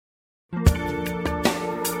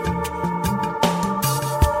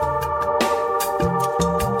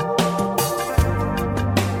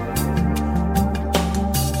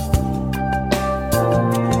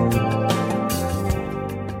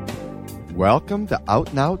Welcome to Out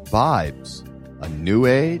and Out Vibes, a new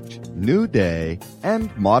age, new day, and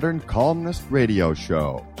modern columnist radio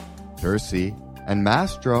show. Tursi and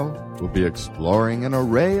Mastro will be exploring an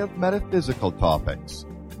array of metaphysical topics.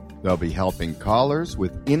 They'll be helping callers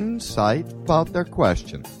with insight about their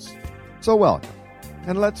questions. So welcome,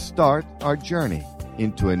 and let's start our journey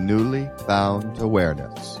into a newly found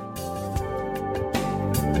awareness.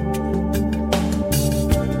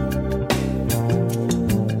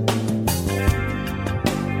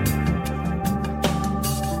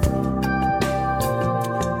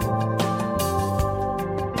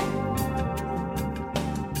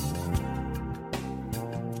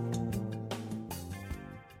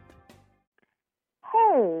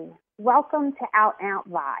 Welcome to Out and Out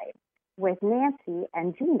Vibes with Nancy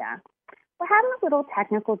and Gina. We're having a little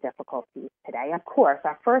technical difficulties today. Of course,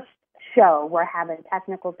 our first show, we're having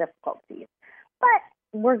technical difficulties, but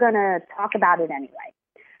we're going to talk about it anyway.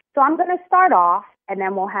 So I'm going to start off, and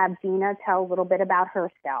then we'll have Gina tell a little bit about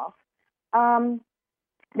herself.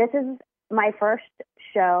 This is my first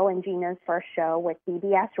show and Gina's first show with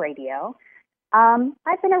CBS Radio.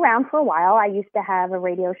 I've been around for a while. I used to have a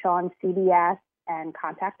radio show on CBS and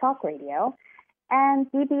Contact Talk Radio. And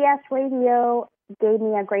CBS Radio gave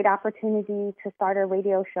me a great opportunity to start a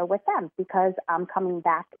radio show with them because I'm coming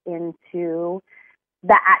back into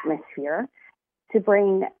the atmosphere to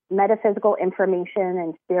bring metaphysical information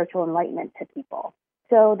and spiritual enlightenment to people.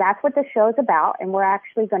 So that's what the show's about, and we're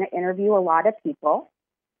actually going to interview a lot of people.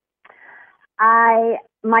 I'm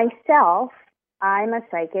a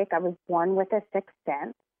psychic. I was born with a sixth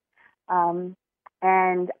sense.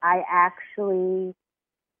 And I actually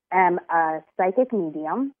am a psychic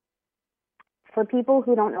medium. For people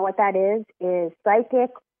who don't know what that is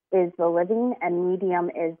psychic is the living and medium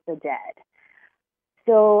is the dead.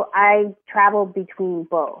 So I travel between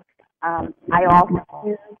both. I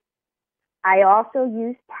also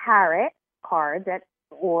use tarot cards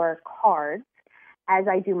or cards as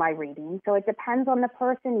I do my reading. So it depends on the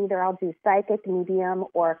person. Either I'll do psychic, medium,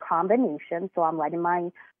 or a combination. So I'm letting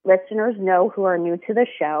my listeners know who are new to the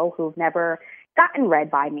show, who've never gotten read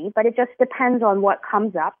by me. But it just depends on what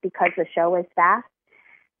comes up because the show is fast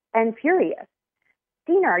and furious.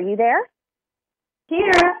 Gina, are you there?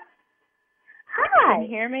 Here. Hi. Can you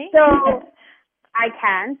hear me? So I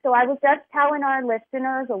can. So I was just telling our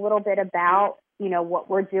listeners a little bit about, what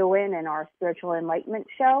we're doing in our spiritual enlightenment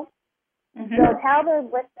show. Mm-hmm. So tell the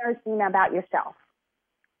listeners, Gina, about yourself.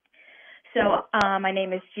 So my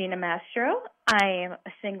name is Gina Mastro. I am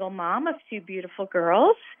a single mom of two beautiful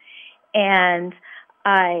girls, and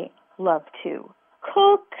I love to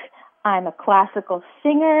cook. I'm a classical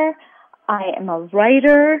singer. I am a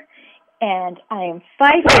writer, and I am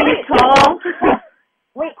 5 feet tall.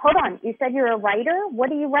 Wait, hold on. You said you're a writer? What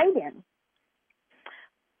do you write in?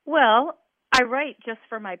 Well, I write just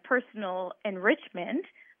for my personal enrichment.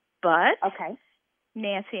 But okay.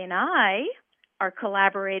 Nancy and I are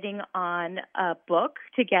collaborating on a book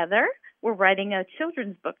together. We're writing a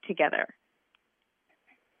children's book together.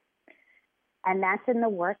 And that's in the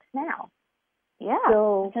works now. Yeah,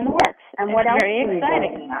 so, it's in the works. And what else very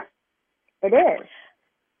exciting. It is.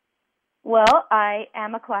 Well, I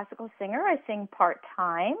am a classical singer. I sing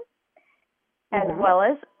part-time, as well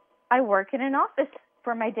as I work in an office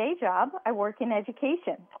for my day job. I work in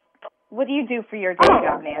education. What do you do for your day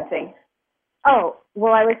job, Nancy? Oh,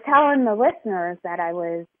 well, I was telling the listeners that I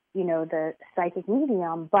was, the psychic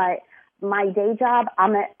medium, but my day job,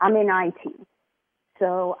 I'm in IT.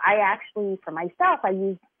 So I actually, for myself, I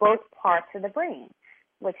use both parts of the brain,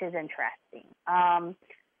 which is interesting. I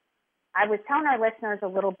was telling our listeners a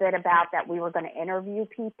little bit about that we were going to interview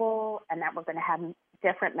people and that we're going to have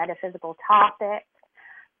different metaphysical topics.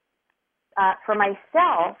 For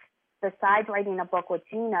myself, besides writing a book with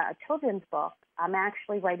Gina, a children's book, I'm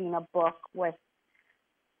actually writing a book with,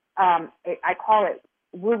 I call it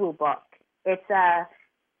Woo-Woo Book. It's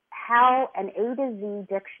how an A to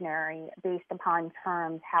Z dictionary based upon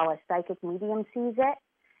terms, how a psychic medium sees it,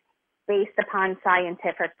 based upon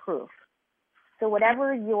scientific proof. So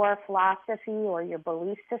whatever your philosophy or your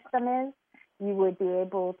belief system is, you would be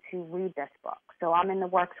able to read this book. So I'm in the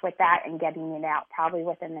works with that and getting it out probably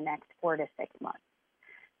within the next 4 to 6 months.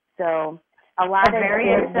 So a lot of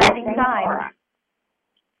very exciting time.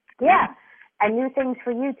 Yeah, and new things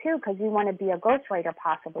for you too, because you want to be a ghostwriter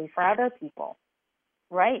possibly for other people.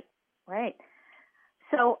 Right.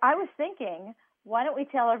 So I was thinking, why don't we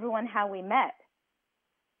tell everyone how we met?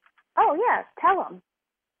 Oh yes, tell them.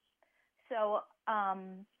 So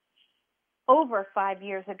over 5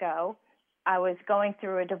 years ago, I was going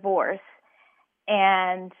through a divorce,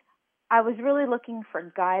 and I was really looking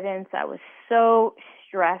for guidance. I was so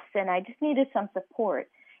stress and I just needed some support.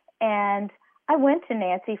 And I went to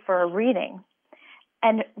Nancy for a reading.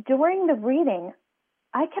 And during the reading,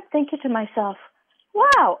 I kept thinking to myself,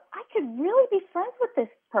 wow, I could really be friends with this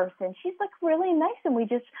person. She's like really nice. And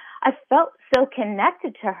I felt so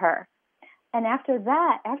connected to her. And after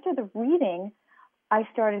that, after the reading, I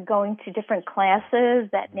started going to different classes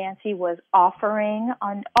that Nancy was offering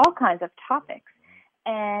on all kinds of topics.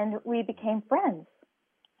 And we became friends.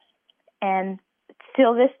 And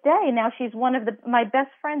till this day, now she's one of my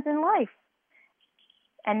best friends in life.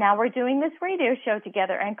 And now we're doing this radio show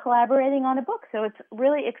together and collaborating on a book. So it's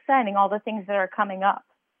really exciting, all the things that are coming up.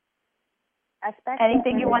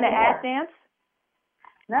 Anything you want to add, Nance?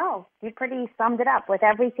 No, you pretty summed it up. With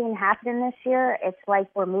everything happening this year, it's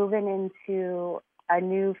like we're moving into a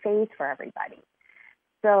new phase for everybody.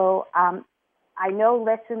 So I know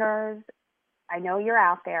listeners, I know you're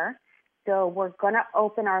out there. So we're going to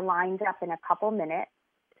open our lines up in a couple minutes.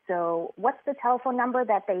 So what's the telephone number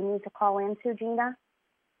that they need to call into, Gina?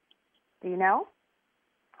 Do you know?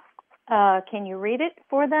 Can you read it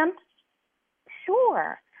for them?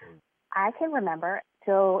 Sure. I can remember.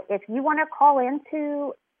 So if you want to call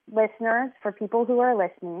into listeners, for people who are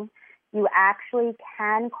listening, you actually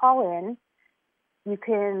can call in. You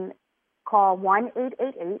can call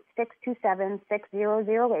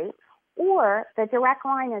 1-888-627-6008, or the direct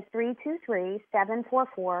line is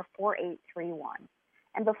 323-744-4831.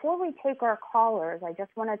 And before we take our callers, I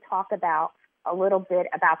just want to talk about a little bit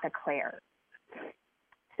about the clairs.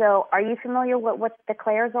 So are you familiar with what the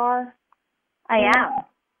clairs are? I am.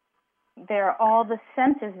 They're all the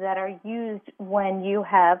senses that are used when you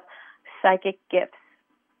have psychic gifts.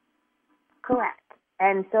 Correct.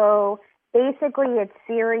 And so basically it's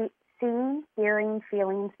seeing, hearing,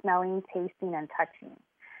 feeling, smelling, tasting, and touching.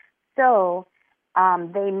 So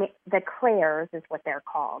the clairs is what they're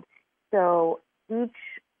called. So each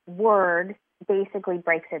word basically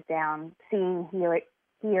breaks it down: seeing,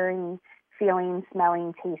 hearing, feeling,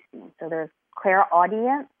 smelling, tasting. So there's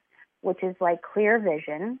clairaudience, which is like clear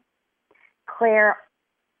vision.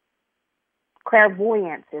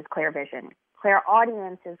 Clairvoyance is clear vision.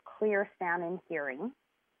 Clairaudience is clear sound and hearing.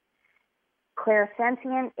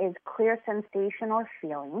 Clairsentient is clear sensation or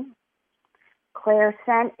feeling.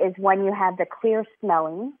 Clairscent is when you have the clear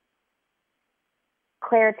smelling.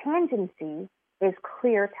 Clairtangency is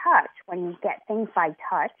clear touch, when you get things by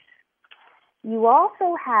touch. You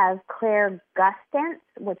also have clairgustance,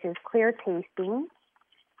 which is clear tasting.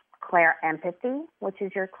 Clairempathy, which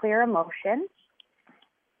is your clear emotion.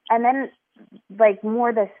 And then, like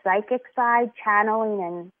more the psychic side, channeling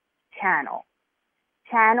and channel.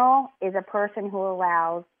 Channel is a person who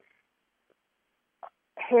allows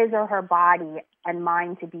his or her body and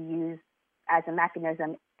mind to be used as a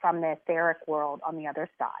mechanism from the etheric world on the other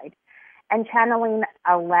side. And channeling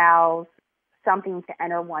allows something to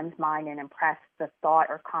enter one's mind and impress the thought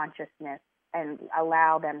or consciousness and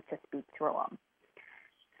allow them to speak through them.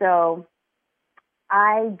 So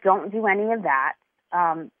I don't do any of that.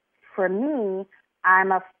 For me,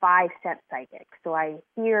 I'm a 5-sense psychic. So I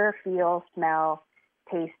hear, feel, smell,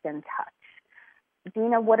 taste, and touch.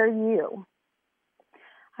 Gina, what are you?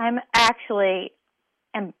 I'm actually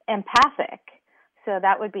empathic. So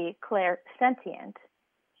that would be clairsentient.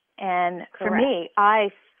 And for me,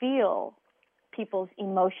 I feel people's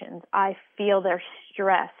emotions. I feel their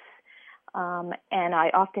stress. And I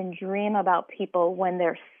often dream about people when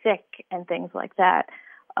they're sick and things like that.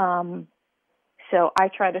 So I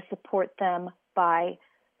try to support them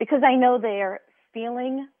because I know they're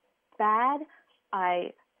feeling bad,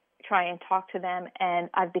 I try and talk to them, and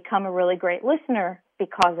I've become a really great listener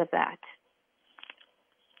because of that.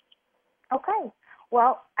 Okay.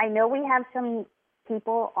 Well, I know we have some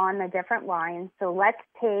people on the different lines, so let's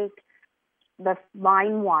take the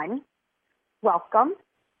line 1. Welcome.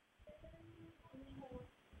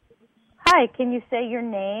 Hi, can you say your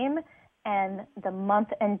name and the month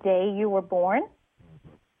and day you were born?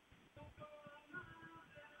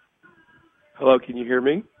 Hello, can you hear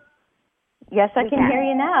me? Yes, I can hear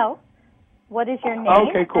you now. What is your name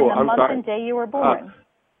okay, cool. and the month and day you were born?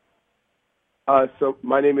 So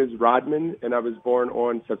my name is Rodman, and I was born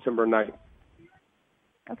on September 9th.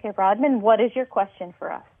 Okay, Rodman, what is your question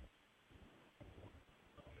for us?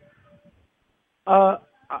 I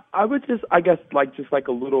would just like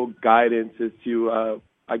a little guidance as to,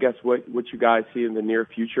 what you guys see in the near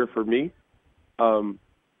future for me. Or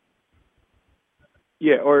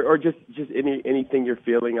just anything you're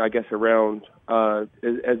feeling, I guess, around as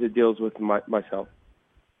it deals with myself.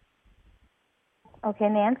 Okay,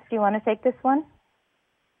 Nance, do you want to take this one?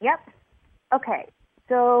 Yep. Okay.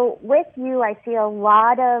 So with you, I see a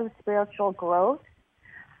lot of spiritual growth.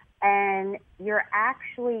 and you're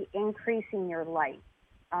actually increasing your light.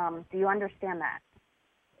 Do you understand that?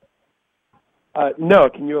 No.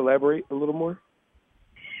 Can you elaborate a little more?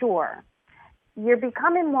 Sure. You're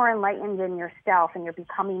becoming more enlightened in yourself, and you're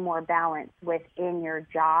becoming more balanced within your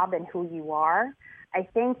job and who you are. I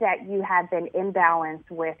think that you have been imbalanced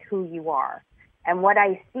with who you are. And what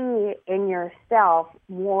I see in yourself,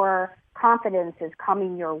 more confidence is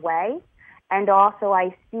coming your way. And also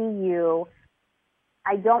I see you,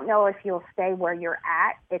 I don't know if you'll stay where you're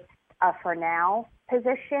at. It's a for now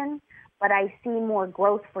position, but I see more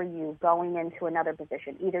growth for you going into another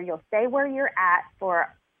position. Either you'll stay where you're at for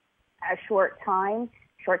a short time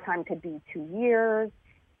could be 2 years.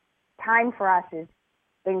 Time for us is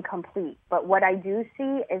incomplete. But what I do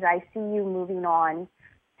see is I see you moving on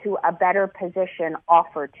to a better position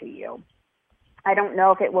offered to you. I don't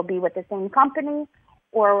know if it will be with the same company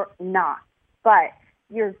or not, but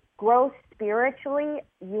your growth spiritually,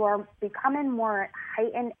 you are becoming more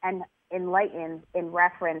heightened and enlightened in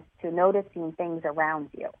reference to noticing things around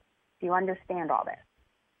you. Do you understand all this?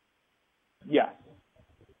 Yes.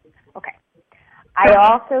 Okay. I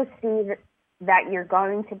also see that you're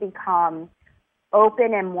going to become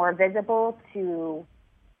open and more visible to,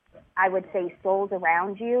 I would say, souls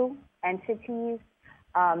around you, entities,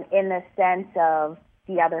 in the sense of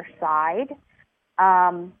the other side.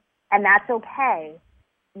 And that's okay.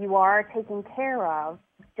 You are taken care of.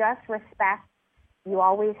 Just respect. You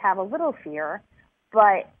always have a little fear,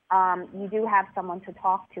 but you do have someone to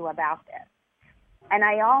talk to about this. And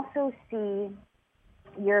I also see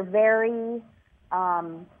you're very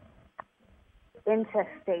into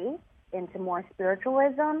faith, into more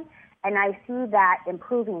spiritualism, and I see that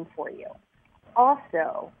improving for you.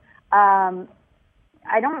 Also,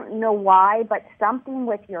 I don't know why, but something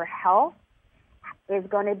with your health is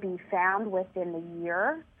going to be found within the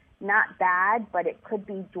year. Not bad, but it could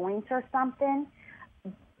be joints or something.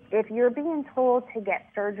 If you're being told to get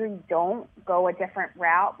surgery, don't go a different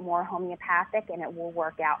route, more homeopathic, and it will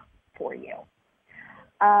work out for you.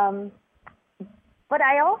 But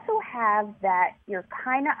I also have that you're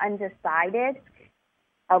kind of undecided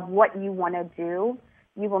of what you want to do.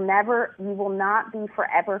 You will not be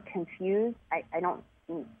forever confused. I don't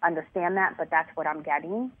understand that, but that's what I'm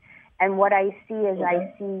getting. And what I see is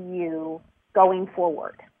I see you going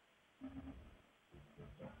forward.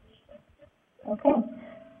 Okay.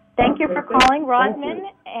 Thank you for calling, Rodman.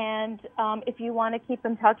 And if you want to keep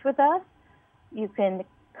in touch with us, you can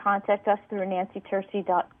contact us through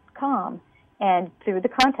nancytursi.com and through the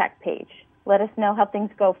contact page. Let us know how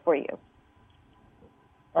things go for you.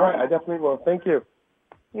 All right, I definitely will. Thank you.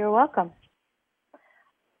 You're welcome.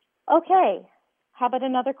 Okay. How about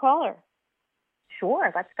another caller?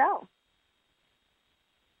 Sure, let's go.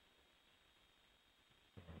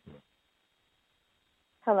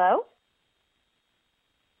 Hello?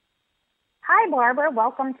 Hi, Barbara.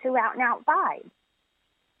 Welcome to Out and Out Vibes.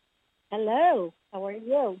 Hello. How are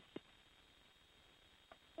you?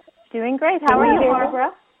 Doing great. How are you,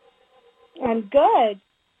 Barbara? I'm good.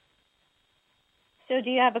 So do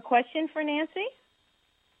you have a question for Nancy?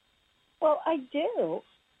 Well, I do.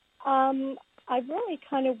 I really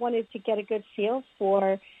kind of wanted to get a good feel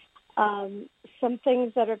for some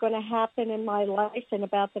things that are going to happen in my life in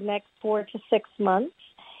about the next 4 to 6 months,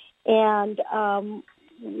 and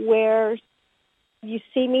where you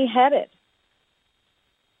see me headed.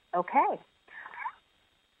 Okay.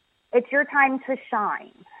 It's your time to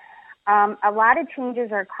shine. A lot of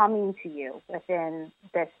changes are coming to you within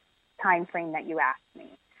this time frame that you asked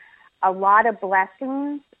me. A lot of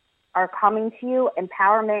blessings are coming to you,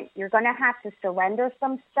 empowerment. You're going to have to surrender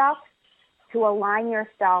some stuff to align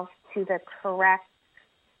yourself to the correct,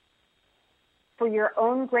 for your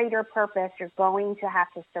own greater purpose. You're going to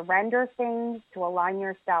have to surrender things to align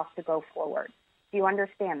yourself to go forward. Do you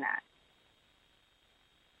understand that?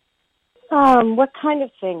 What kind of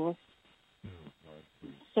things?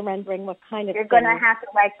 Surrendering what kind of You're things? going to have to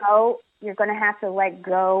let go. You're going to have to let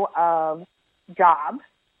go of jobs,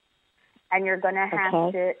 and you're going to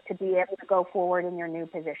have to be able to go forward in your new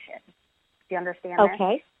position. Do you understand that?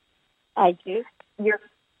 Okay, I do.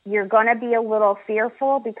 You're going to be a little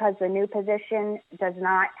fearful because the new position does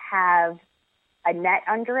not have a net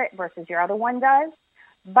under it versus your other one does.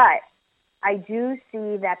 But I do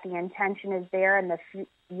see that the intention is there and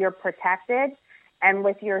you're protected. And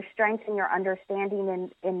with your strength and your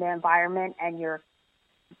understanding in the environment and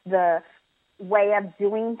the way of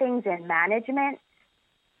doing things in management,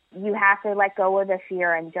 you have to let go of the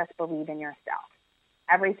fear and just believe in yourself.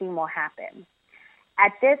 Everything will happen.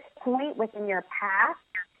 At this point within your past,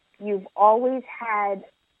 you've always had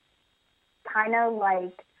kind of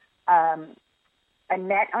like a a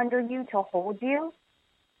net under you to hold you,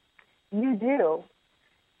 you do.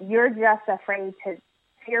 You're just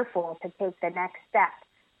fearful to take the next step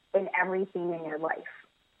in everything in your life.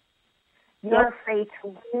 You're afraid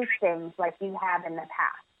to lose things like you have in the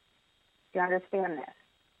past. Do you understand this?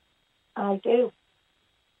 I do.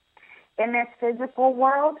 In this physical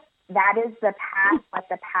world, that is the past. Let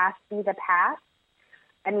the past be the past.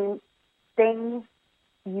 I mean, things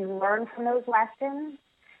you learn from those lessons,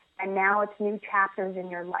 and now it's new chapters in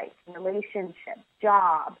your life, relationships,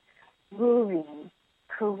 job, moving,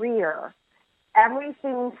 career.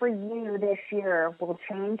 Everything for you this year will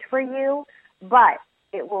change for you, but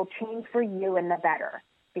it will change for you in the better,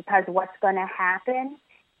 because what's going to happen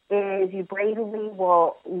is you bravely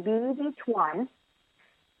will leave each one,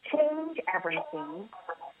 change everything,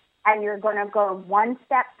 and you're going to go one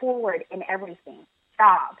step forward in everything.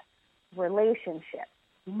 Job, relationship,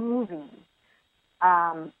 moving,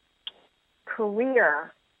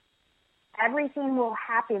 career. Everything will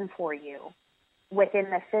happen for you within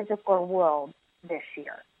the physical world this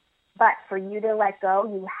year. But for you to let go,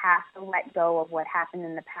 you have to let go of what happened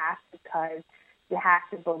in the past, because you have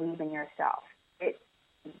to believe in yourself.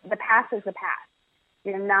 The past is the past.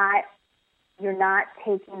 You're not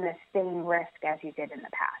taking the same risk as you did in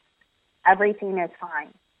the past. Everything is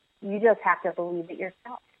fine. You just have to believe it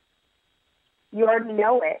yourself. You already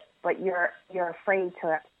know it, but you're afraid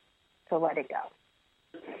to let it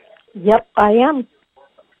go. Yep, I am.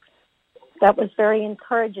 That was very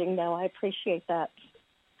encouraging, though. I appreciate that.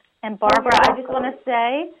 And Barbara, I just want to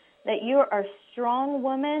say that you are a strong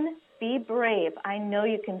woman. Be brave. I know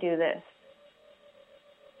you can do this.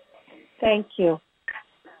 Thank you.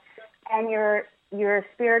 And your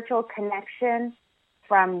spiritual connection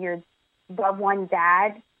from your loved one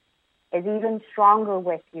dad is even stronger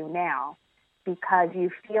with you now, because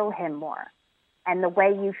you feel him more. And the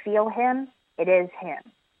way you feel him, it is him.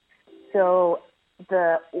 So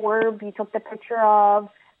the orb you took the picture of,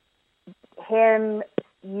 him,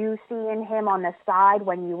 you seeing him on the side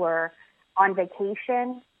when you were on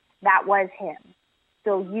vacation, that was him.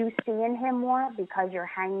 So you seeing him more because you're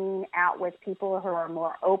hanging out with people who are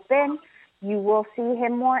more open, you will see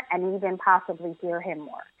him more and even possibly hear him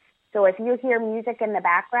more. So if you hear music in the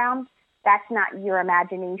background, that's not your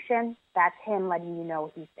imagination. That's him letting you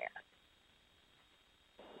know he's there.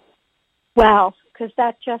 Wow, because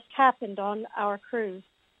that just happened on our cruise.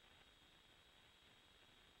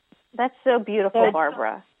 That's so beautiful,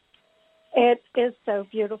 Barbara. It is so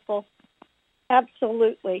beautiful.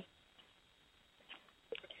 Absolutely.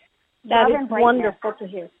 That is wonderful to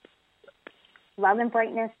hear. Love and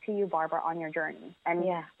brightness to you, Barbara, on your journey. And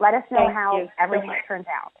let us know how everything turns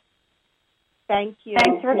out. Thank you.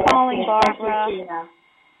 Thanks for calling, Barbara. Thank you.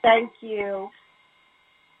 Thank you.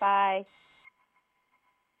 Bye.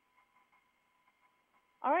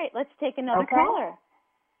 All right, let's take another caller.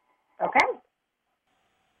 Okay.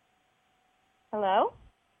 Hello?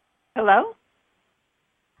 Hello?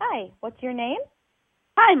 Hi, what's your name?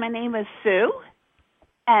 Hi, my name is Sue,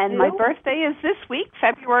 and my birthday is this week,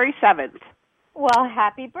 February 7th. Well,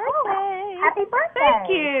 happy birthday. Happy birthday. Thank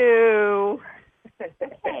you.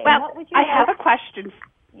 Okay, well, I have a question.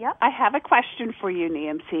 Yep. I have a question for you,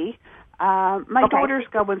 Nancy. My daughter's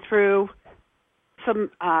going through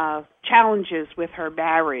some challenges with her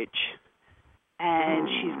marriage, and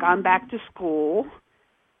she's gone back to school,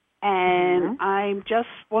 and I'm just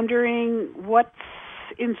wondering what's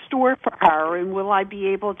in store for her, and will I be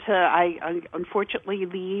able to, I unfortunately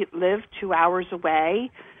live 2 hours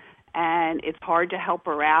away, and it's hard to help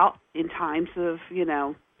her out in times of,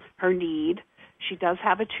 her need. She does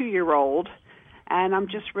have a 2-year-old, and I'm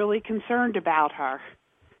just really concerned about her.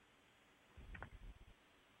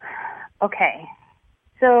 Okay.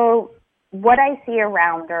 So what I see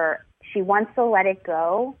around her, she wants to let it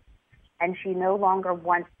go, and she no longer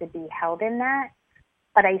wants to be held in that,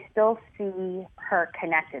 but I still see her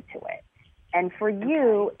connected to it. And for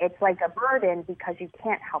you, it's like a burden because you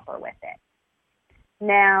can't help her with it.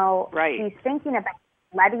 Now, she's thinking about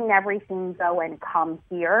letting everything go and come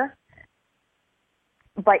here,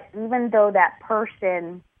 but even though that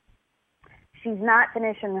person, she's not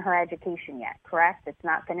finishing her education yet, correct? It's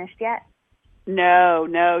not finished yet?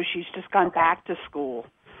 No, she's just gone back to school.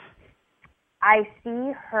 I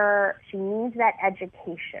see her, she needs that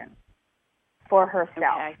education for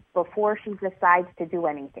herself before she decides to do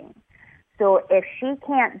anything. So if she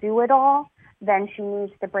can't do it all, then she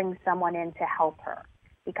needs to bring someone in to help her.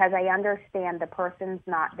 Because I understand the person's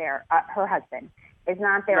not there, her husband is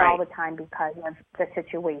not there all the time because of the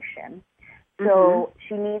situation. So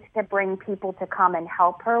she needs to bring people to come and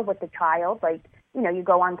help her with the child. Like, you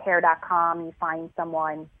go on care.com, you find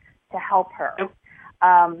someone to help her.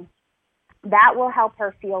 That will help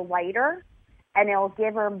her feel lighter, and it'll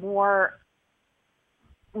give her more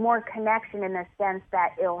connection in the sense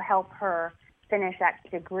that it'll help her finish that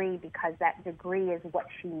degree because that degree is what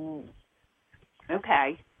she needs.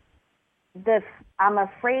 Okay. I'm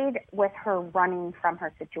afraid with her running from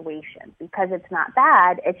her situation because it's not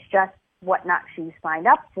bad. It's just what not she signed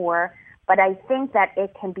up for. But I think that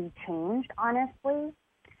it can be changed, honestly,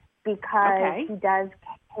 because she does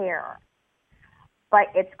care. But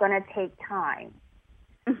it's going to take time.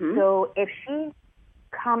 Mm-hmm. So if she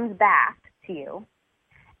comes back to you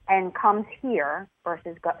and comes here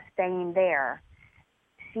versus staying there,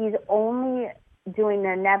 she's only doing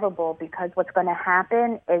the inevitable because what's going to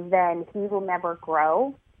happen is then he will never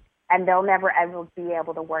grow and they'll never ever be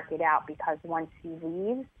able to work it out because once he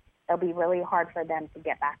leaves, it'll be really hard for them to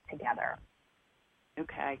get back together.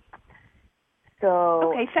 Okay.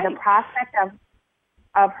 So the prospect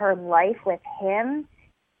of her life with him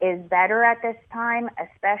is better at this time,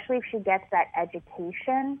 especially if she gets that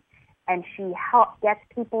education and she gets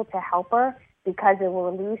people to help her because it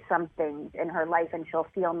will release some things in her life and she'll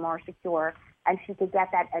feel more secure and she could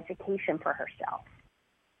get that education for herself.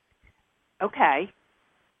 Okay.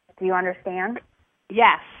 Do you understand?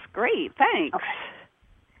 Yes. Great. Thanks. Okay.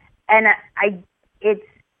 And it's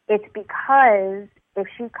because if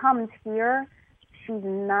she comes here, she's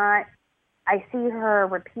not. I see her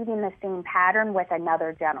repeating the same pattern with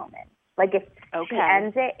another gentleman. Like if she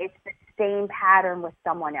ends it, it's the same pattern with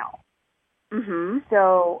someone else. Mm-hmm.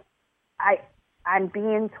 So I'm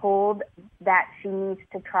being told that she needs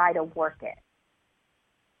to try to work it.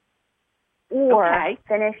 Or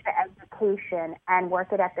finish the education and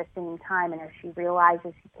work it at the same time. And if she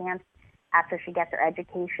realizes she can't after she gets her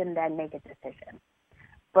education, then make a decision.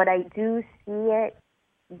 But I do see it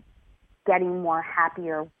getting more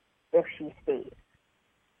happier if she stays.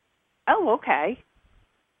 Oh, okay.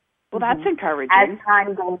 Well, that's encouraging. As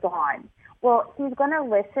time goes on. Well, he's going to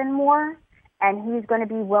listen more, and he's going to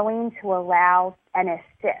be willing to allow and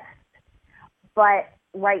assist. But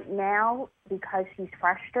right now, because she's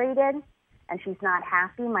frustrated and she's not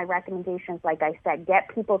happy, my recommendations, like I said, get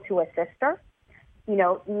people to assist her. You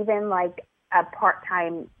know, even like a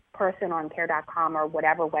part-time person on care.com or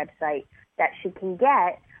whatever website that she can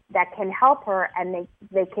get that can help her, and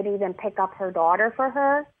they could even pick up her daughter for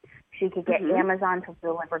her. She could get Amazon to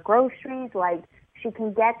deliver groceries. Like, she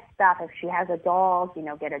can get stuff if she has a dog, you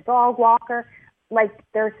know, get a dog walker. Like,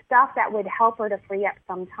 there's stuff that would help her to free up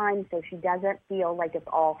some time so she doesn't feel like it's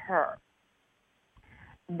all her.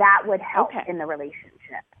 That would help in the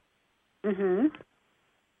relationship. Mm-hmm.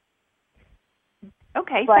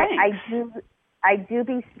 Okay, but thanks. I do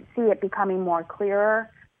see it becoming more clearer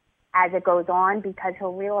as it goes on because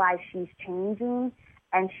he'll realize she's changing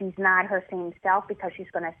and she's not her same self because she's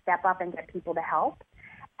going to step up and get people to help.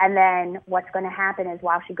 And then what's going to happen is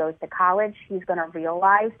while she goes to college, he's going to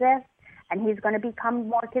realize this and he's going to become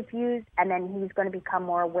more confused and then he's going to become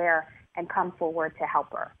more aware and come forward to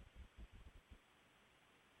help her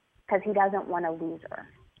because he doesn't want to lose her.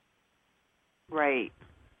 Right.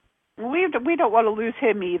 We don't want to lose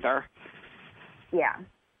him either. Yeah.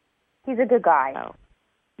 He's a good guy. Oh.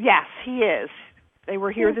 Yes, he is. They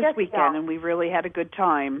were here this weekend, and we really had a good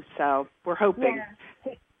time, so we're hoping.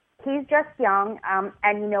 Yeah. He's just young,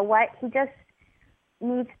 and you know what? He just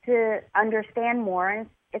needs to understand more, and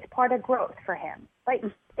it's part of growth for him. Like,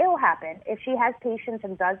 it'll happen. If she has patience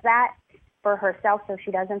and does that for herself so she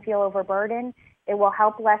doesn't feel overburdened, it will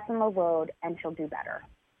help lessen the load, and she'll do better,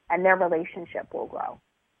 and their relationship will grow.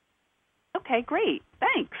 Okay, great.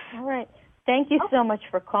 Thanks. All right. Thank you so much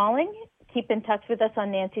for calling. Keep in touch with us on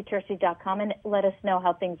nancytursi.com and let us know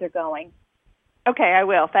how things are going. Okay, I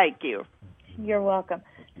will. Thank you. You're welcome.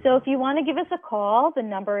 So if you want to give us a call, the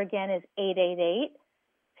number again is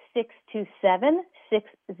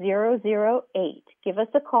 888-627-6008. Give us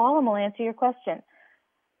a call and we'll answer your question.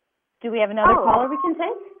 Do we have another caller we can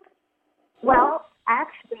take? Well,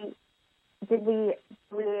 actually, did we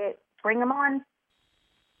bring them on?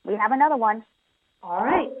 We have another one. All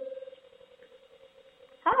right.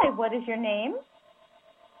 Hi, what is your name?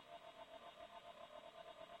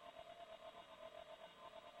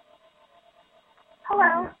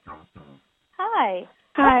 Hello. Hi.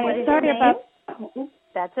 Hi. What is Sorry your name? about.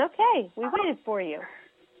 That's okay. We waited for you.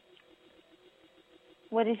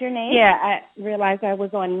 What is your name? Yeah, I realized I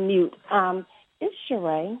was on mute. It's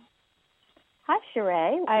Sheree. Hi,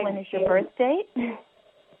 Sheree. When is your birth date?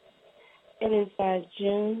 It is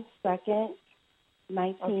June 2nd,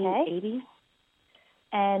 1980. Okay.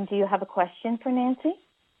 And do you have a question for Nancy?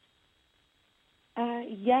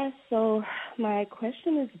 Yes, so my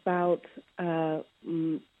question is about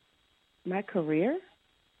my career.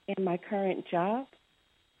 In my current job,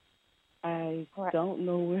 I don't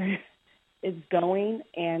know where it's going,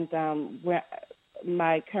 and where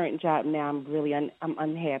my current job now, I'm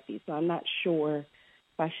unhappy, so I'm not sure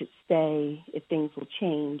if I should stay, if things will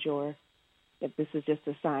change, or if this is just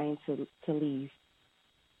a sign to leave.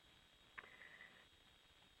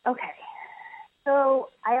 Okay. So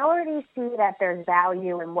I already see that there's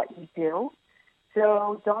value in what you do.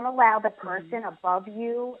 So don't allow the person above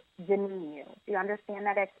you demean you. Do you understand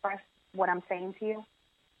that what I'm saying to you?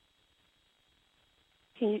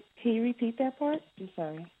 Can you repeat that part? I'm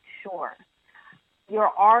sorry. Sure.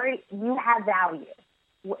 You have value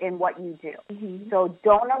in what you do. Mm-hmm. So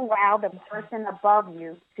don't allow the person above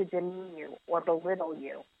you to demean you or belittle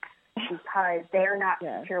you because they're not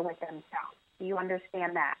secure with themselves. Do you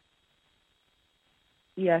understand that?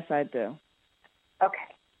 Yes, I do. Okay.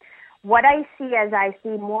 What I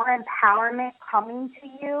see more empowerment coming to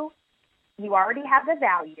you. You already have the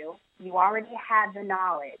value. You already have the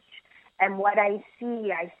knowledge. And what I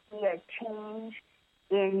see a change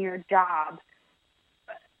in your job.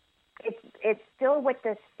 It's still with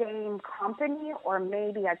the same company or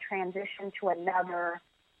maybe a transition to another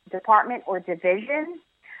department or division,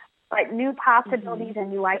 but new possibilities and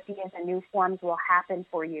new ideas and new forms will happen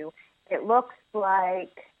for you. It looks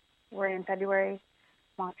like we're in February,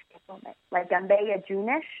 March, April, May, like a May, a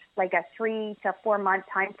June-ish, like a 3 to 4 month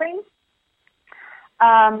time frame.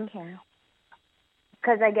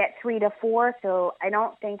 Because I get 3 to 4, so I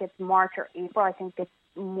don't think it's March or April. I think it's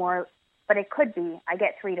more, but it could be. I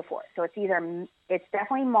get 3 to 4, so it's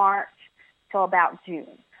definitely March till about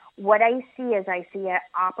June. What I see an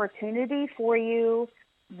opportunity for you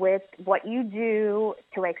with what you do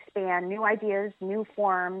to expand new ideas, new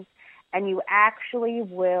forms, and you actually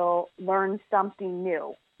will learn something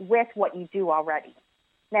new with what you do already.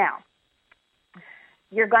 Now,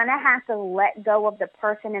 you're going to have to let go of the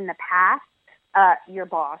person in the past, your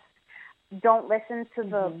boss. Don't listen to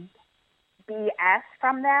the BS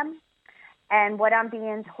from them. And what I'm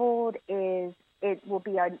being told is it will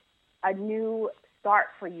be a new start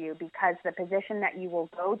for you because the position that you will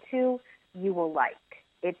go to, you will like.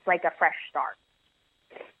 It's like a fresh start.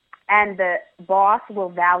 And the boss will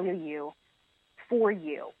value you for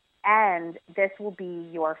you. And this will be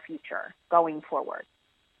your future going forward.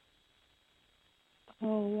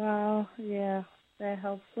 Oh, wow. Yeah, that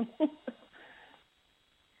helps.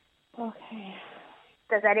 Okay.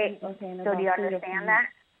 Does that it? Okay, so do you understand that?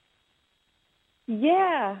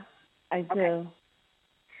 Yeah, I do. Okay.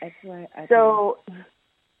 That's right. So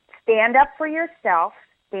stand up for yourself.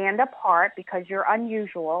 Stand apart because you're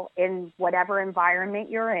unusual in whatever environment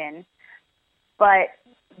you're in. But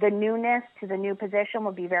the newness to the new position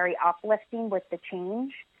will be very uplifting with the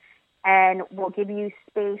change and will give you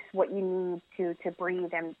space what you need to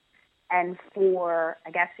breathe and for,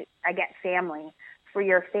 I get family, for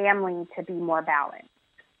your family to be more balanced.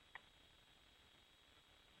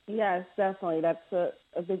 Yes, definitely. That's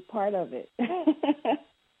a big part of it.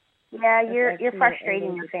 Yeah, you're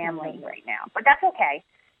frustrating your family right now, but that's okay.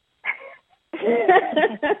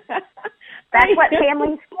 That's what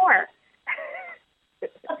family's for.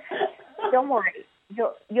 Don't worry.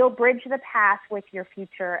 You'll bridge the past with your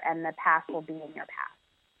future, and the past will be in your past.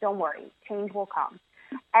 Don't worry. Change will come.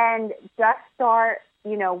 And just start,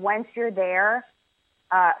 once you're there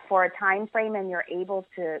for a time frame and you're able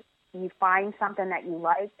to, you find something that you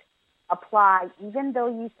like, apply. Even though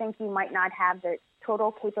you think you might not have the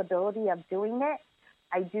total capability of doing it,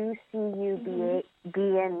 I do see you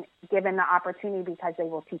being given the opportunity because they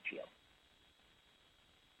will teach you.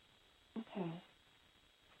 Okay.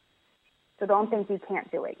 So don't think you can't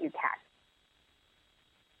do it. You can.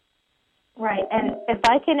 Right. And if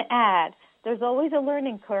I can add, there's always a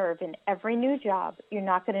learning curve in every new job. You're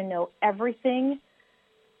not going to know everything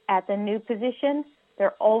at the new position.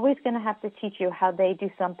 They're always going to have to teach you how they do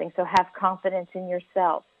something. So have confidence in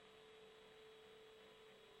yourself.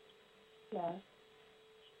 Yes.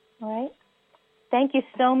 All right. Thank you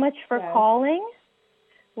so much for calling.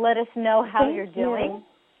 Let us know how you're doing.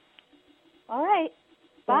 All right.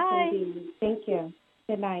 Bye. Thank you.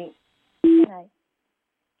 Good night. Good night.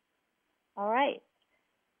 All right.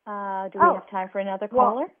 Do we have time for another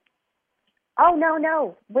caller?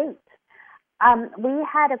 No. Wait. We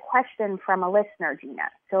had a question from a listener,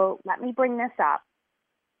 Gina. So let me bring this up.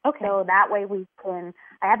 Okay. So that way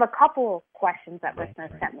I have a couple questions that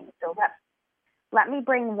listeners sent me. So let me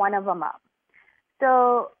bring one of them up.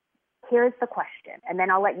 So here's the question, and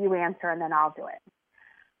then I'll let you answer, and then I'll do it.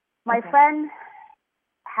 My friend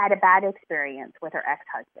had a bad experience with her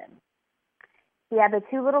ex-husband. He had the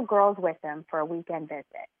 2 little girls with him for a weekend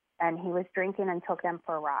visit, and he was drinking and took them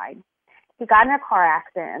for a ride. He got in a car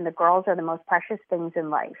accident, and the girls are the most precious things in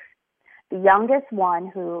life. The youngest one,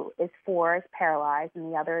 who is 4, is paralyzed,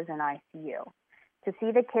 and the other is in ICU. To see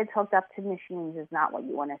the kids hooked up to machines is not what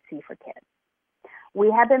you want to see for kids. We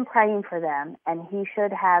have been praying for them, and he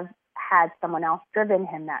should have had someone else driven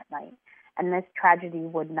him that night, and this tragedy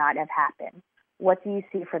would not have happened. What do you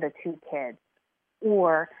see for the 2 kids?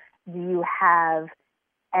 Or do you have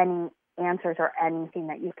any answers or anything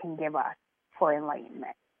that you can give us for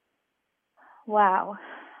enlightenment? Wow.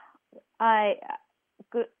 I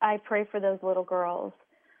pray for those little girls.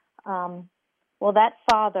 Well, that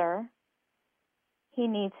father, he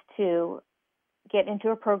needs to get into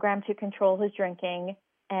a program to control his drinking,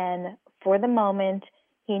 and for the moment,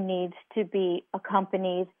 he needs to be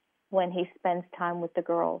accompanied when he spends time with the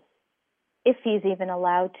girls, if he's even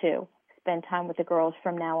allowed to spend time with the girls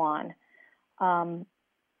from now on.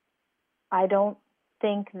 I don't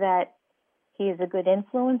think that he is a good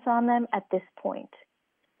influence on them at this point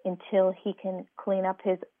until he can clean up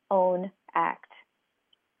his own act.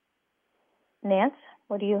 Nance,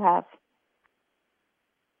 what do you have?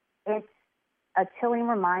 It's a chilling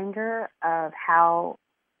reminder of how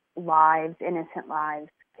lives, innocent lives,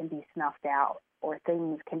 can be snuffed out or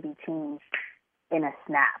things can be changed in a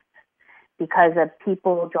snap because of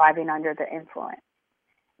people driving under the influence.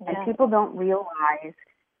 Yeah. And people don't realize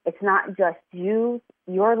it's not just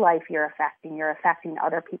your life you're affecting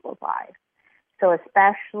other people's lives. So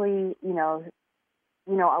especially,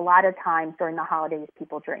 a lot of times during the holidays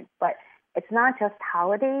people drink, but it's not just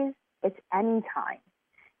holidays, it's any time.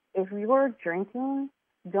 If you're drinking,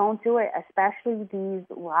 don't do it, especially these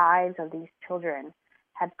lives of these children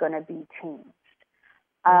have going to be changed.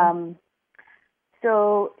 Mm-hmm.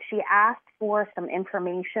 So she asked for some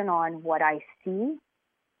information on what I see.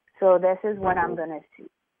 So this is what I'm going to see.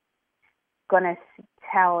 Going to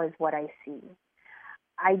tell is what I see.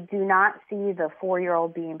 I do not see the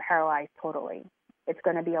 4-year-old being paralyzed totally. It's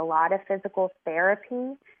going to be a lot of physical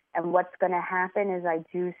therapy, and what's going to happen is I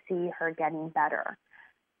do see her getting better,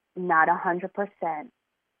 not 100%.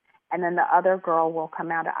 And then the other girl will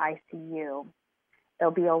come out of ICU.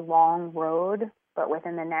 It'll be a long road, but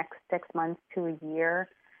within the next 6 months to a year,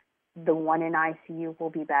 the one in ICU will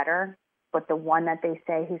be better. But the one that they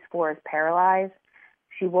say who's 4 is paralyzed,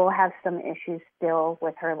 she will have some issues still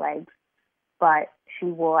with her legs, but she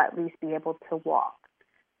will at least be able to walk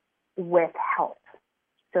with help.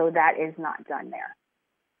 So that is not done there.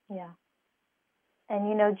 Yeah.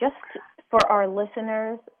 And, just for our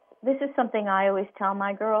listeners, this is something I always tell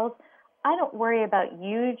my girls. I don't worry about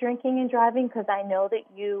you drinking and driving because I know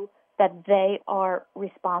that they are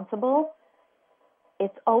responsible.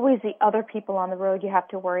 It's always the other people on the road you have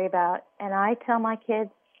to worry about. And I tell my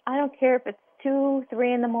kids, I don't care if it's 2,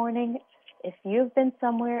 3 in the morning. If you've been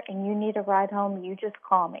somewhere and you need a ride home, you just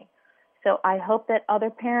call me. So I hope that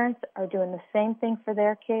other parents are doing the same thing for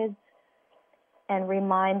their kids and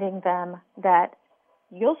reminding them that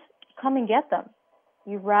you'll come and get them.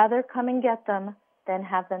 You'd rather come and get them than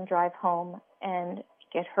have them drive home and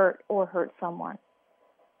get hurt or hurt someone.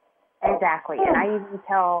 Exactly. And I even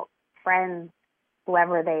tell friends,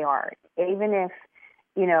 whoever they are, even if,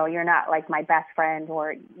 you're not like my best friend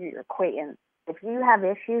or your acquaintance, if you have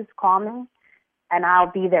issues, call me and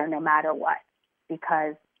I'll be there no matter what,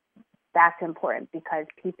 because that's important, because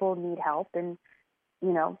people need help and,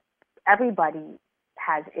 everybody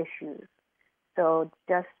has issues. So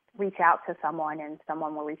just reach out to someone and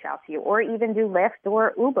someone will reach out to you, or even do Lyft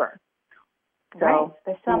or Uber. So right.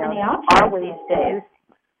 There's so many options these days.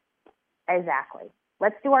 Exactly.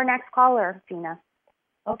 Let's do our next caller, Gina.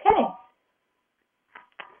 Okay.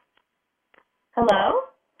 Hello?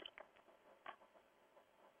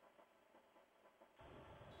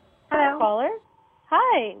 Hello. Caller?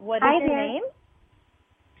 Hi. What is your name?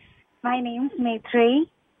 My name's Maitri.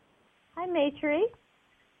 Hi, Maitri.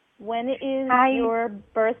 When is your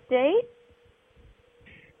birth date?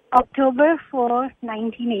 October 4,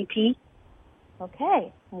 1980.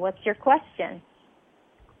 Okay. What's your question?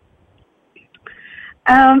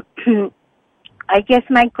 I guess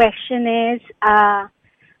my question is, I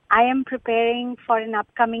am preparing for an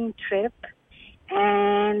upcoming trip,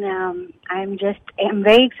 and I'm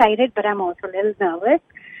very excited, but I'm also a little nervous.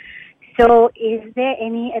 So is there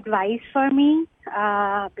any advice for me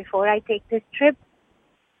before I take this trip?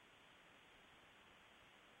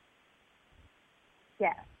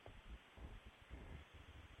 Yes.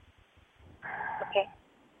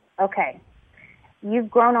 Okay.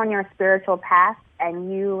 You've grown on your spiritual path,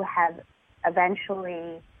 and you have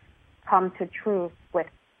eventually come to truth with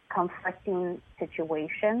conflicting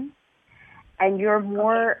situations, and you're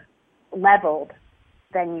more leveled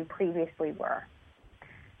than you previously were.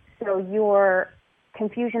 So your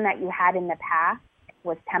confusion that you had in the past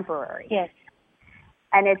was temporary. Yes.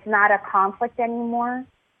 And it's not a conflict anymore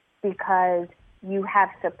because you have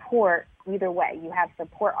support either way. You have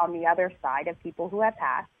support on the other side of people who have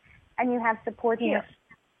passed, and you have support here.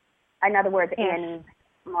 In other words, Annie's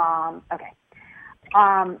mom. Okay.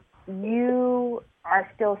 You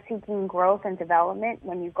are still seeking growth and development.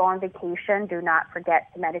 When you go on vacation, do not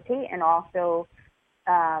forget to meditate, and also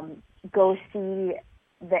go see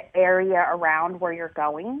the area around where you're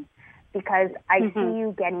going, because I see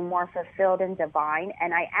you getting more fulfilled and divine,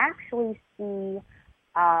 and I actually see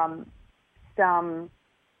some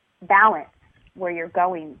balance where you're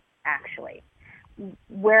going, actually.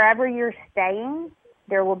 Wherever you're staying,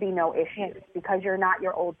 there will be no issues because you're not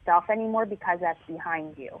your old self anymore, because that's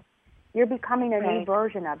behind you. You're becoming a new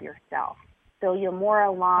version of yourself. So you're more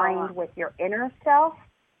aligned with your inner self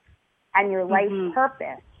and your life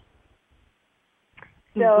purpose.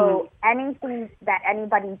 So anything that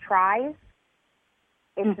anybody tries,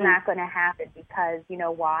 it's not going to happen, because you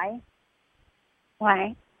know why?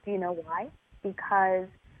 Why? Do you know why? Because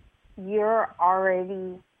you're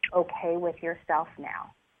already okay with yourself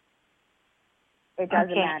now. It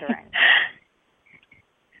doesn't matter anymore.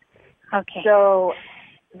 Okay. So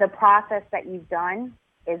the process that you've done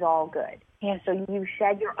is all good. Yes. So you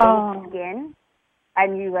shed your old skin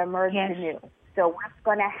and you emerge new. So what's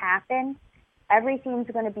going to happen? Everything's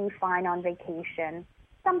going to be fine on vacation.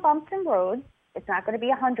 Some bumps and roads. It's not going to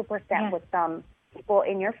be 100% with some people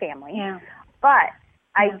in your family. Yeah. But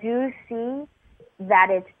I do see that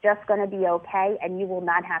it's just going to be okay, and you will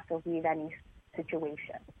not have to leave any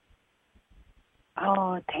situation.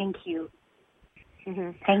 Oh, thank you.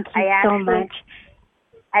 Mm-hmm. Thank you so much.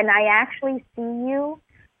 And I actually see you,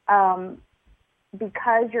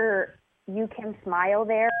 because you can smile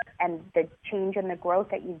there, and the change and the growth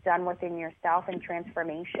that you've done within yourself and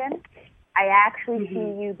transformation, I actually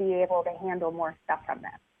see you be able to handle more stuff from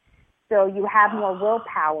them. So you have more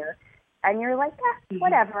willpower, and you're like,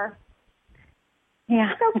 whatever.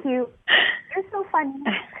 Yeah. You're so cute. You're so funny.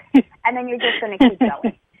 And then you're just going to keep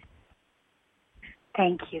going.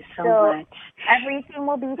 Thank you so much. Everything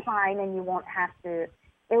will be fine, and you won't have to.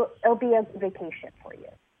 It'll be a vacation for you.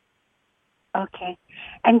 Okay.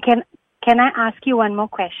 And can I ask you one more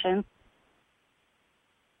question?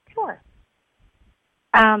 Sure.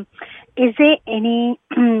 Is there any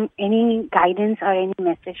any guidance or any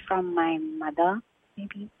message from my mother,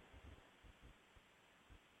 maybe?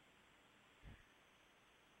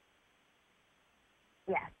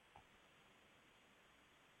 Yes.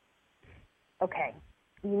 Okay.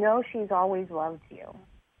 You know she's always loved you,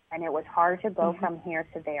 and it was hard to go from here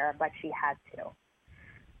to there, but she had to.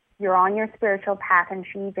 You're on your spiritual path, and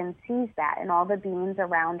she even sees that, and all the beings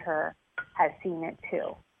around her have seen it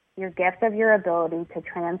too. Your gift of your ability to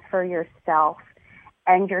transfer yourself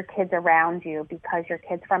and your kids around you, because your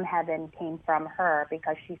kids from heaven came from her,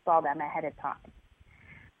 because she saw them ahead of time.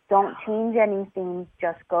 Don't change anything,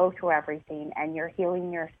 just go through everything, and you're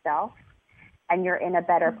healing yourself, and you're in a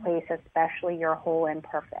better place, especially you're whole and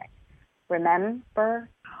perfect. Remember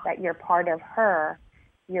that you're part of her.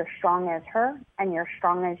 You're strong as her, and you're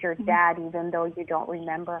strong as your dad, even though you don't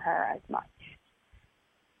remember her as much.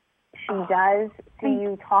 She does see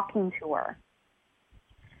you talking to her,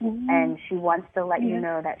 and she wants to let you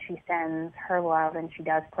know that she sends her love, and she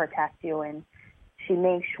does protect you, and she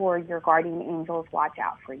makes sure your guardian angels watch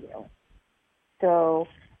out for you. So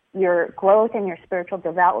your growth and your spiritual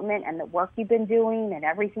development and the work you've been doing and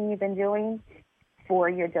everything you've been doing for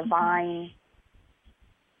your divine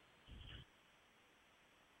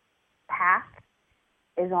path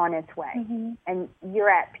is on its way. And you're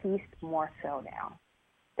at peace more so now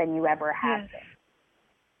than you ever have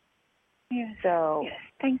been. Yes. So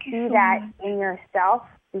thank you see so that much. in yourself,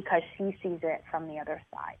 because she sees it from the other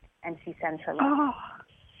side, and she sends her love.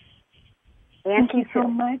 And thank you so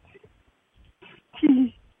much.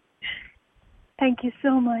 Thank you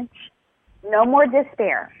so much. No more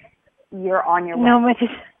despair. You're on your way. No more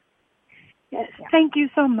despair. Yes. Yeah. Thank you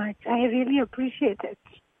so much. I really appreciate it.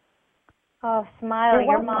 Oh, smile.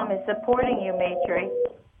 Your mom is supporting you, Maitri.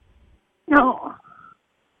 No.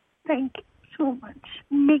 Thank you so much.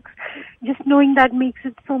 Just knowing that makes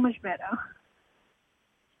it so much better.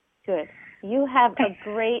 Good. You have a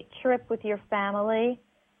great trip with your family,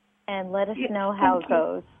 and let us know how it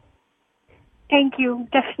goes. Thank you.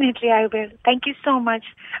 Definitely I will. Thank you so much.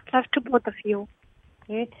 Love to both of you.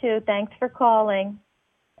 You too. Thanks for calling.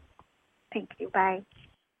 Thank you. Bye.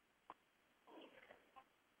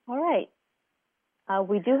 All right.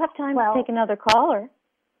 We do have time to take another caller.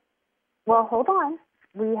 Well, hold on.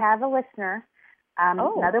 We have a listener.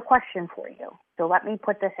 Another question for you. So let me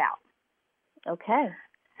put this out. Okay.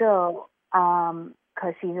 So,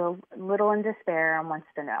 because she's a little in despair and wants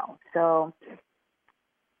to know. So,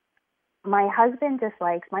 my husband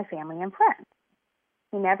dislikes my family and friends.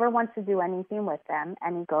 He never wants to do anything with them,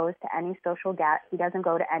 and he doesn't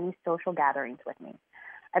go to any social gatherings with me.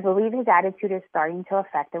 I believe his attitude is starting to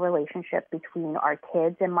affect the relationship between our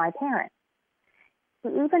kids and my parents. He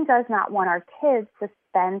even does not want our kids to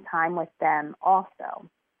spend time with them also.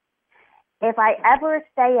 If I ever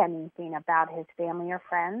say anything about his family or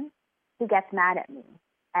friends, he gets mad at me,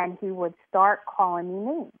 and he would start calling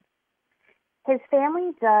me names. His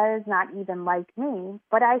family does not even like me,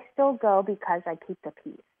 but I still go because I keep the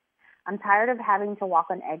peace. I'm tired of having to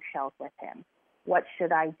walk on eggshells with him. What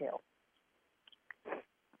should I do?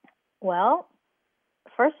 Well,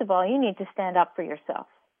 first of all, you need to stand up for yourself.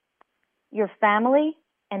 Your family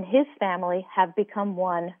and his family have become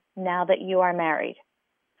one now that you are married.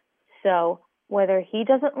 So whether he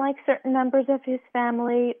doesn't like certain members of his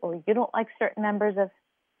family or you don't like certain members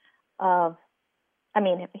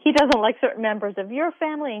he doesn't like certain members of your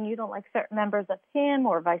family and you don't like certain members of him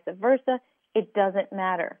or vice versa, it doesn't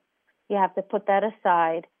matter. You have to put that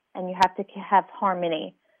aside and you have to have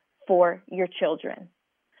harmony for your children.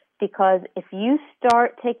 Because if you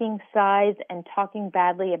start taking sides and talking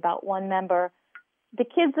badly about one member, the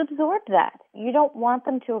kids absorb that. You don't want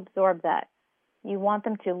them to absorb that. You want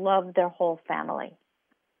them to love their whole family.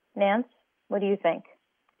 Nance, what do you think?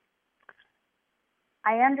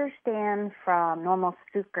 I understand from normal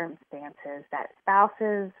circumstances that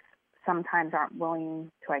spouses sometimes aren't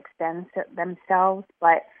willing to extend themselves,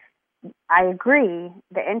 but I agree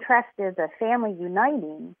the interest is a family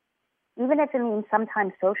uniting, even if it means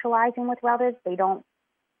sometimes socializing with relatives they don't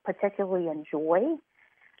particularly enjoy.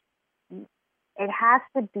 It has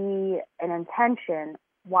to be an intention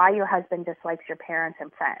why your husband dislikes your parents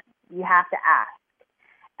and friends. You have to ask.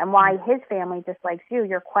 And why his family dislikes you.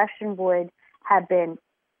 Your question would have been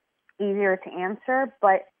easier to answer,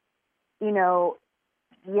 but,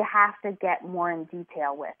 you have to get more in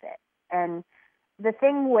detail with it. And the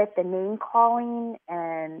thing with the name calling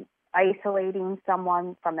and isolating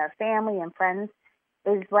someone from their family and friends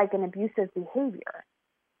is like an abusive behavior.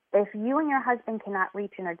 If you and your husband cannot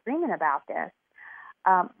reach an agreement about this,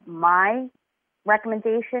 my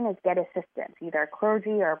recommendation is get assistance, either a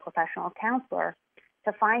clergy or a professional counselor,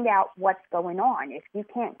 to find out what's going on. If you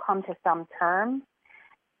can't come to some terms,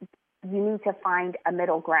 you need to find a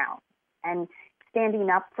middle ground. And standing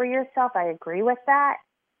up for yourself, I agree with that.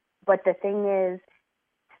 But the thing is,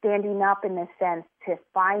 standing up in the sense to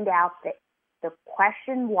find out the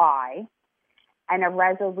question why and a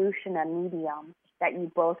resolution, a medium that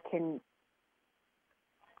you both can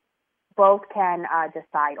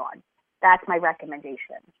decide on. That's my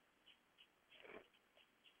recommendation.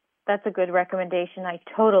 That's a good recommendation. I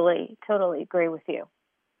totally agree with you.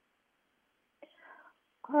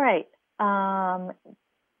 All right.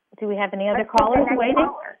 Do we have any other callers waiting?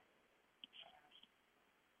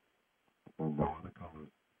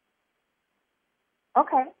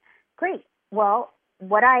 Okay, great. Well,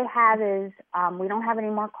 what I have is we don't have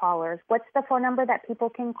any more callers. What's the phone number that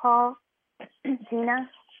people can call, Gina?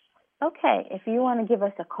 Okay, if you want to give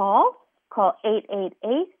us a call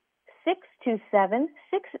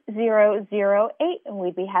 888-627-6008, and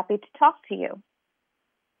we'd be happy to talk to you.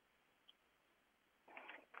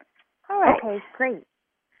 All right. Okay, great.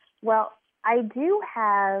 Well, I do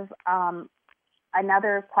have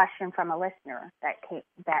another question from a listener that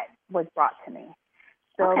was brought to me.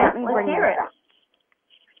 So okay, let me bring it up.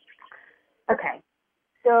 Okay.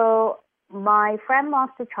 So my friend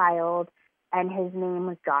lost a child, and his name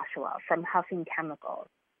was Joshua from Huffing Chemicals.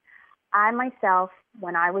 I myself,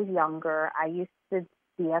 when I was younger, I used to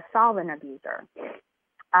be a solvent abuser.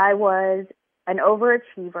 I was an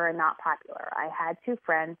overachiever and not popular. I had 2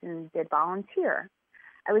 friends and did volunteer.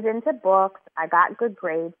 I was into books. I got good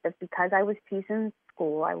grades, but because I was teased in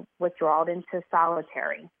school, I withdrawed into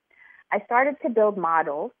solitary. I started to build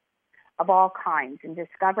models of all kinds and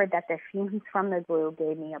discovered that the fumes from the glue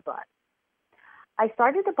gave me a buzz. I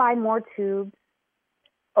started to buy more tubes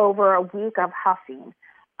over a week of huffing.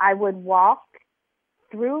 I would walk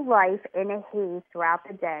through life in a haze throughout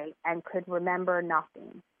the day and could remember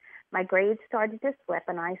nothing. My grades started to slip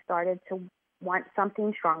and I started to want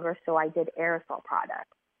something stronger, so I did aerosol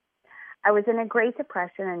products. I was in a great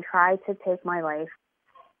depression and tried to take my life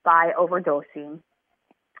by overdosing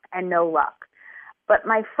and no luck. But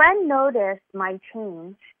my friend noticed my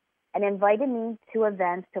change and invited me to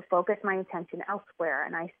events to focus my attention elsewhere,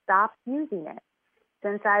 and I stopped using it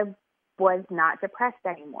since I was not depressed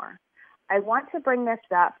anymore. I want to bring this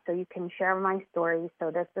up so you can share my story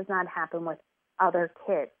so this does not happen with other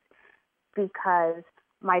kids, because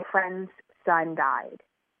my friend's son died.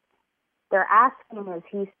 They're asking, is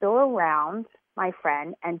he still around, my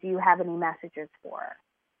friend, and do you have any messages for her?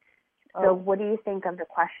 So what do you think of the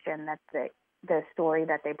question, that's the story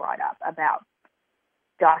that they brought up about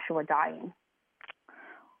Joshua dying?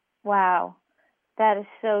 Wow, that is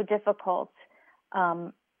so difficult.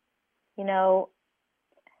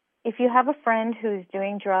 If you have a friend who's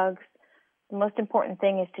doing drugs, the most important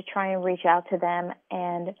thing is to try and reach out to them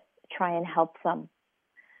and try and help them.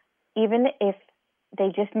 Even if they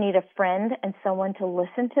just need a friend and someone to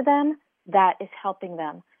listen to them, that is helping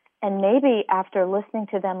them. And maybe after listening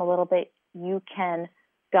to them a little bit, you can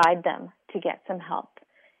guide them to get some help.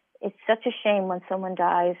 It's such a shame when someone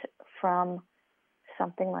dies from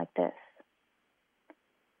something like this.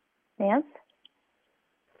 Nance,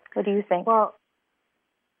 what do you think? Well,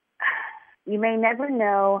 you may never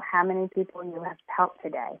know how many people you have helped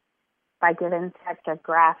today by giving such a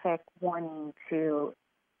graphic warning to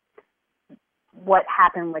what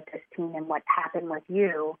happened with this teen and what happened with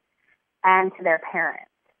you and to their parents.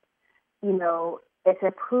 It's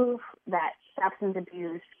a proof that substance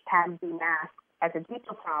abuse can be masked as a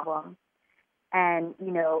deeper problem. And,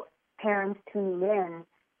 parents tuning in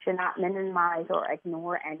should not minimize or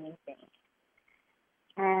ignore anything.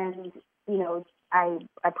 And, I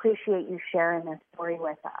appreciate you sharing this story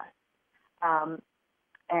with us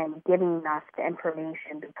and giving us the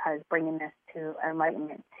information, because bringing this to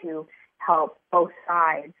enlightenment to help both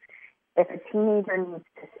sides. If a teenager needs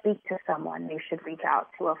to speak to someone, they should reach out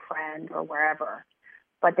to a friend or wherever,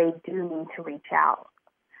 but they do need to reach out.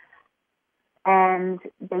 And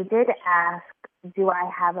they did ask, do I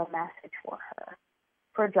have a message for her?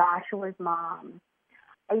 For Joshua's mom,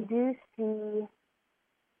 I do see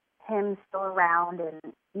him still around,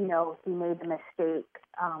 and, he made a mistake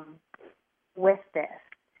with this.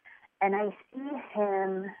 And I see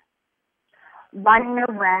him running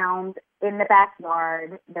around in the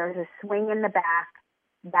backyard. There's a swing in the back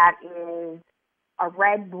that is a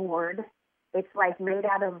red board. It's like made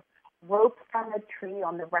out of rope from the tree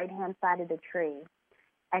on the right-hand side of the tree.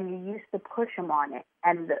 And you used to push him on it.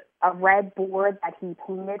 And a red board that he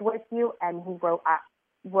painted with you, and he wrote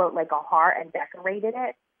like a heart and decorated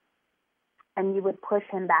it. And you would push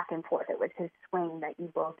him back and forth. It was his swing that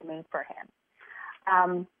you both made for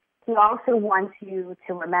him. He also wants you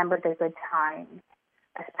to remember the good times,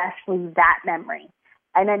 especially that memory.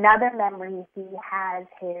 And another memory, he has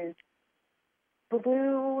his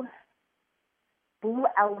blue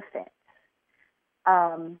elephant.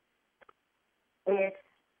 It's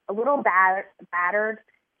a little battered.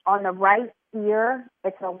 On the right ear,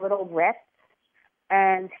 it's a little ripped.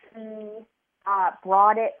 And he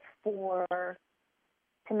brought it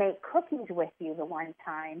to make cookies with you the one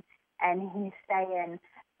time. And he's saying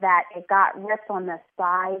that it got ripped on the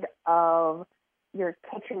side of your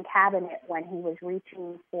kitchen cabinet when he was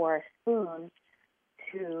reaching for a spoon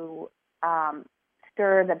to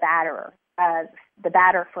stir the batter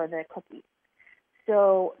for the cookies.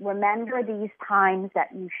 So remember these times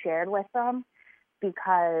that you shared with them,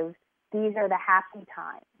 because these are the happy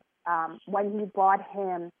times. When you bought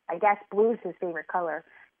him, I guess blue is his favorite color,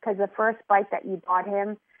 because the first bike that you bought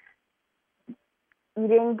him, you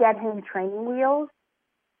didn't get him training wheels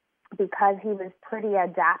because he was pretty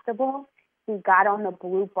adaptable. He got on the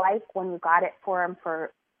blue bike when you got it for him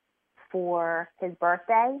for his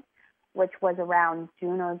birthday, which was around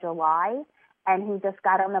June or July, and he just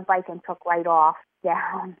got on the bike and took right off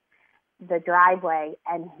down the driveway.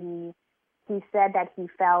 And he said that he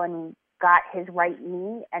fell and he got his right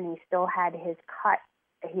knee, and he still had his cut,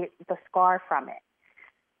 the scar from it.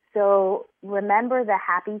 So remember the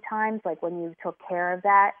happy times, like when you took care of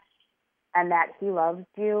that, and that he loved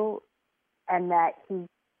you, and that he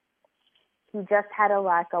just had a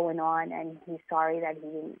lot going on, and he's sorry that he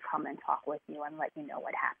didn't come and talk with you and let you know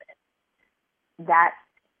what happened. That's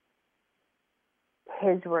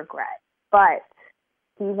his regret. But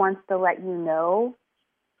he wants to let you know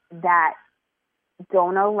that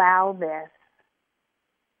don't allow this,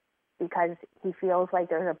 because he feels like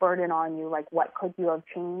there's a burden on you, like what could you have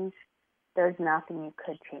changed? There's nothing you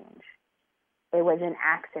could change. It was an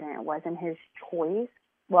accident. It wasn't his choice.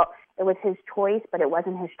 Well, it was his choice, but it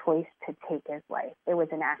wasn't his choice to take his life. It was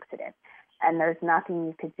an accident. And there's nothing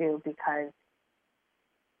you could do because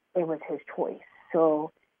it was his choice.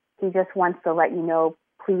 So he just wants to let you know,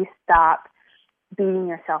 please stop beating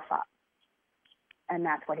yourself up. And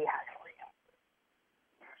that's what he has for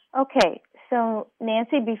you. Okay, so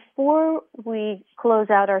Nancy, before we close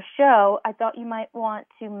out our show, I thought you might want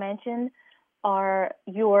to mention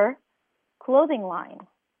your clothing line.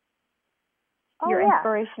 Your yeah.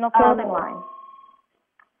 inspirational clothing line.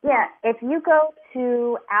 Yeah, if you go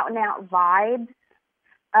to Out and Out Vibes,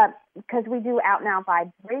 because we do Out and Out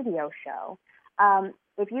Vibes radio show,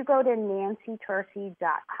 if you go to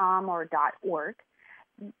nancytursi.com or .org,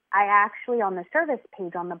 I actually, on the service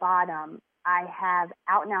page on the bottom, I have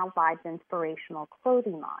Out and Out Vibes inspirational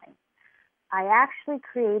clothing line. I actually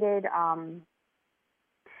created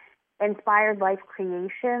inspired life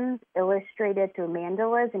creations illustrated through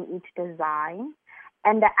mandalas in each design.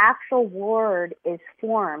 And the actual word is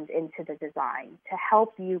formed into the design to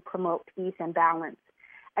help you promote peace and balance.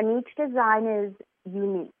 And each design is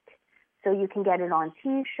unique. So you can get it on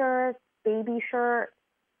T-shirts, baby shirts,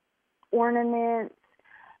 ornaments,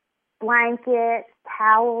 blankets,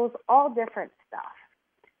 towels, all different stuff.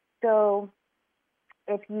 So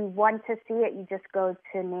if you want to see it, you just go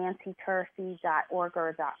to nancytursi.org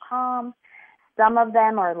or .com. Some of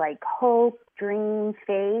them are like hope, dream,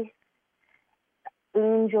 faith,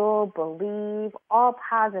 angel, believe, all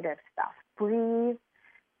positive stuff. Breathe.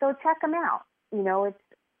 So check them out. You know, it's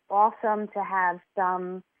awesome to have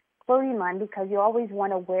some clothing line because you always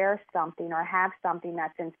want to wear something or have something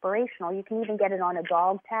that's inspirational. You can even get it on a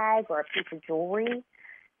dog tag or a piece of jewelry.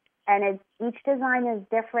 And each design is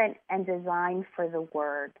different and designed for the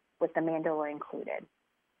word with the mandala included.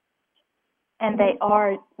 And they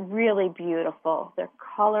are really beautiful. They're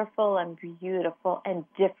colorful and beautiful and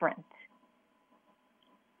different.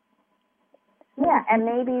 Yeah, and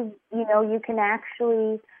maybe, you know, you can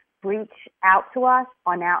actually reach out to us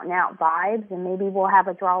on Out and Out Vibes, and maybe we'll have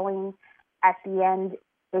a drawing at the end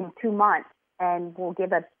in 2 months, and we'll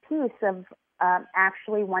give a piece of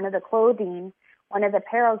actually one of the clothing, one of the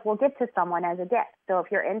apparels we'll give to someone as a gift. So if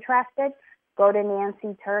you're interested, go to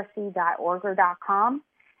nancytursi.org or .com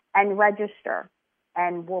and register,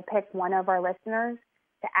 and we'll pick one of our listeners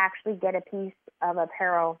to actually get a piece of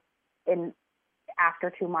apparel in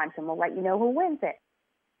after 2 months, and we'll let you know who wins it.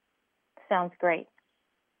 Sounds great.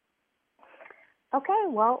 Okay,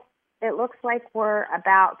 well, it looks like we're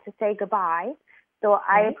about to say goodbye. So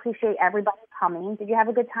I appreciate everybody coming. Did you have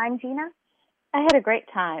a good time, Gina? I had a great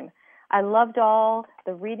time. I loved all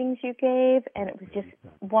the readings you gave, and it was just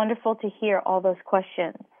wonderful to hear all those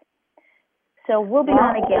questions. So we'll be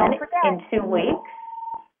on again in 2 weeks.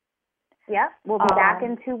 Yep, we'll be back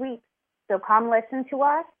in 2 weeks. So come listen to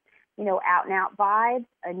us. You know, Out and Out Vibes,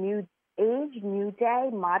 a new age, new day,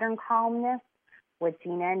 modern calmness with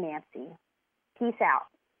Gina and Nancy. Peace out.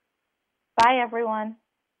 Bye, everyone.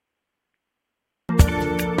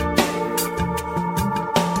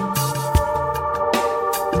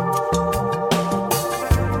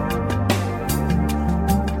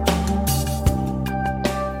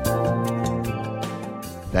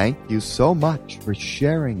 Thank you so much for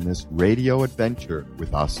sharing this radio adventure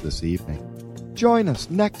with us this evening. Join us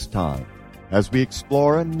next time as we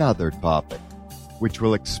explore another topic which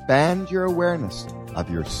will expand your awareness of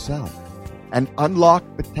yourself and unlock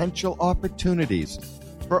potential opportunities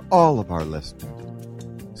for all of our listeners.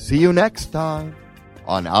 See you next time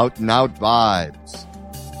on Out and Out Vibes.